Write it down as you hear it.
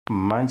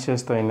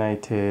Manchester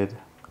United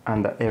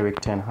under Erik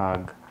ten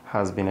Hag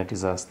has been a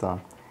disaster.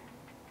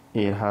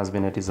 It has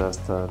been a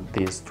disaster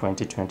this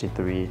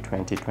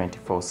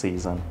 2023-2024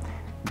 season.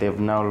 They've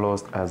now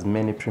lost as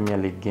many Premier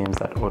League games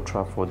at Old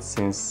Trafford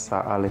since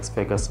Sir Alex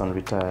Ferguson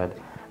retired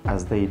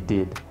as they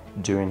did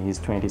during his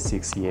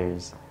 26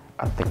 years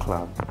at the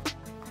club.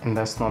 And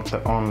that's not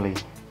the only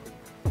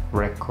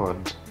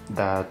record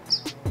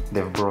that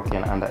they've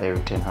broken under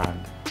Erik ten Hag.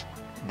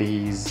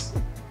 These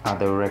are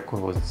the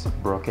records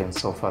broken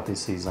so far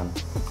this season.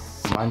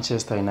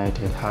 Manchester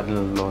United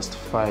hadn't lost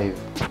 5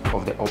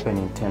 of the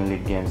opening 10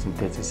 league games in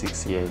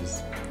 36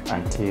 years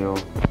until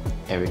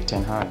Erik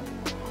ten Hag.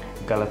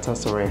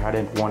 Galatasaray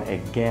hadn't won a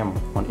game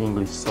on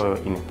English soil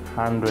in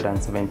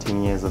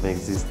 117 years of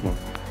existing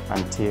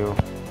until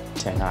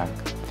ten Hag.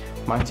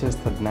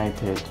 Manchester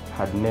United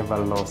had never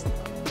lost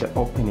the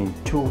opening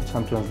 2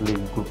 Champions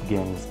League group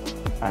games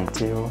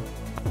until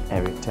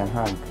Erik ten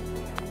Hag.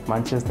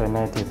 Manchester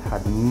United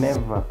had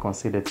never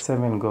conceded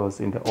 7 goals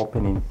in the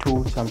opening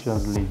 2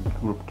 Champions League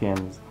group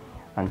games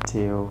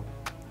until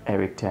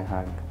Erik ten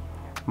Hag.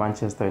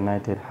 Manchester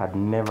United had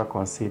never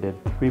conceded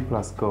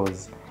 3+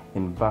 goals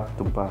in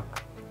back-to-back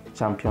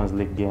Champions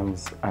League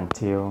games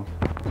until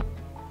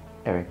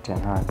Erik ten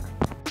Hag.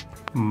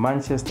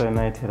 Manchester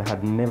United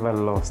had never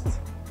lost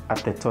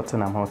at the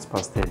Tottenham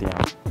Hotspur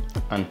Stadium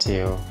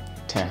until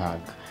ten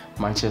Hag.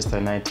 Manchester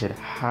United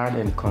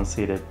hadn't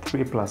conceded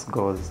 3+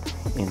 goals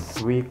in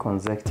 3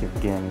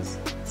 consecutive games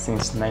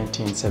since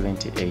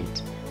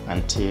 1978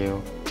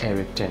 until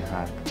Erik ten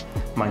Hag.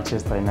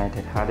 Manchester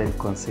United hadn't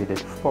conceded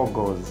 4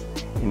 goals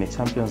in a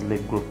Champions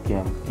League group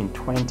game in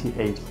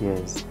 28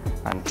 years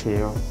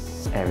until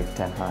Erik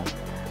ten Hag.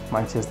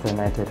 Manchester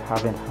United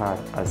haven't had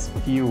as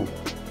few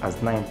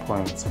as 9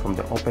 points from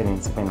the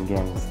opening 7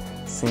 games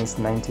since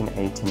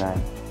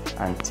 1989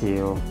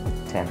 until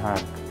ten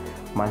Hag.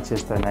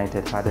 Manchester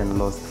United hadn't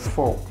lost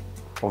 4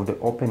 of the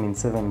opening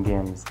 7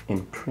 games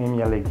in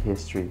Premier League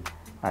history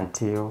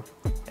until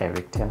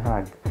Erik ten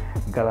Hag.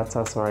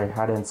 Galatasaray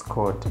hadn't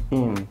scored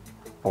in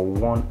or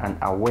won an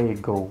away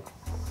goal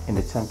in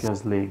the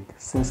Champions League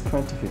since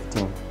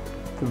 2015,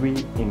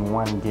 3 in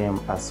 1 game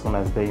as soon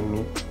as they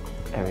meet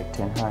Erik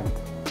ten Hag.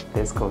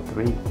 They scored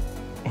 3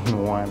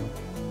 in 1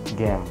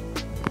 game.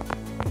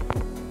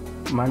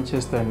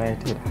 Manchester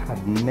United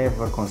had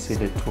never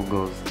conceded 2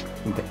 goals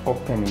in the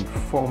opening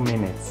 4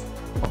 minutes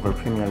of a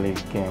Premier League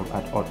game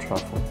at Old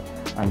Trafford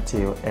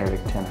until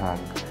Erik ten Hag.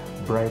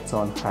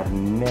 Brighton had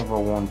never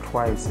won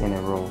twice in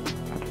a row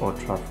at Old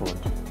Trafford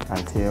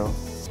until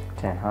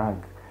ten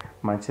Hag.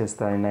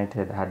 Manchester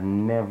United had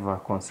never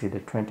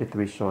conceded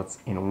 23 shots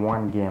in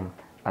 1 game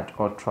at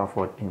Old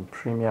Trafford in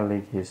Premier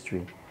League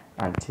history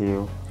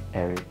until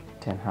Erik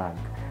ten Hag.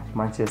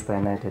 Manchester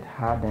United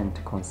hadn't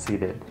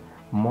conceded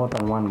more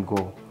than 1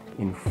 goal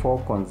in 4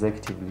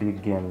 consecutive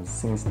league games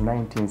since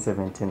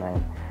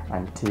 1979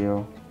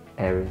 until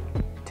Erik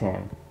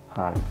ten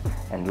Hag.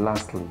 And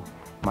lastly,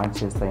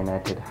 Manchester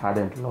United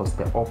hadn't lost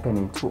the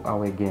opening 2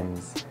 away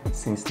games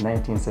since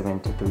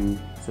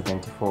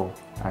 1973-74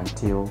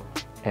 until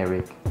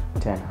Erik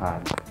ten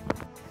Hag.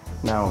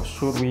 Now,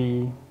 should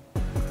we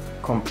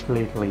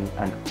completely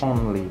and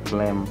only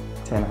blame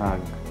ten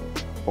Hag,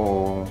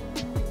 or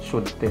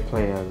should the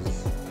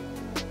players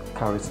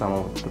carry some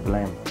of the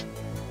blame?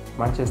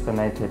 Manchester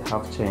United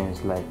have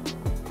changed like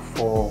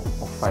 4 or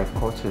 5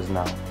 coaches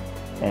now,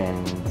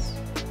 and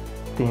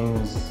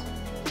things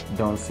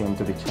don't seem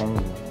to be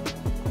changing.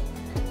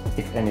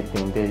 If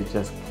anything, they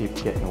just keep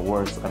getting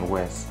worse and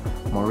worse.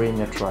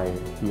 Mourinho tried,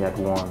 he had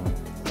won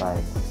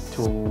like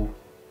 2,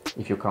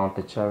 if you count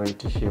the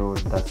Charity Shield,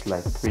 that's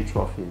like 3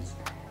 trophies.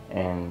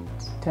 And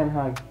ten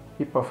Hag,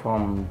 he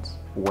performed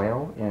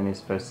well in his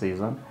first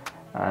season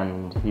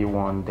and he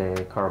won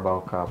the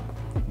Carabao Cup,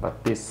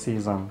 but this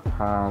season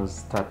has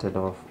started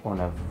off on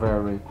a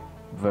very,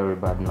 very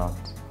bad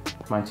note.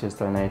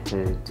 Manchester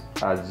United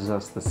are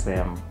just the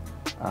same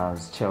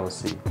as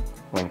Chelsea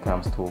when it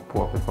comes to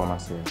poor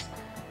performances.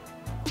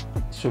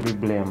 Should we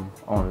blame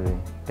only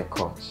the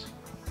coach,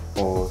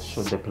 or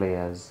should the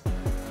players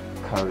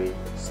carry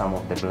some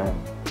of the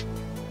blame?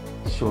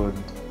 Should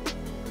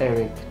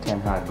Erik ten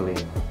Hag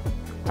leave?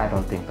 I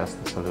don't think that's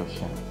the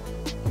solution.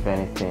 If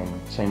anything,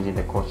 changing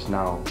the coach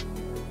now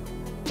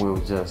will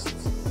just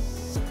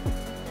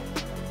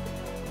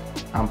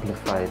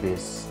amplify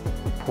this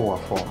poor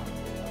form.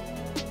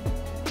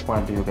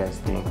 What do you guys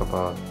think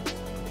about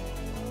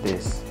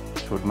this?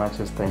 Should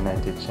Manchester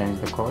United change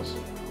the coach,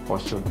 or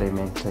should they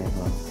maintain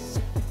him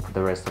for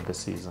the rest of the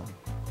season?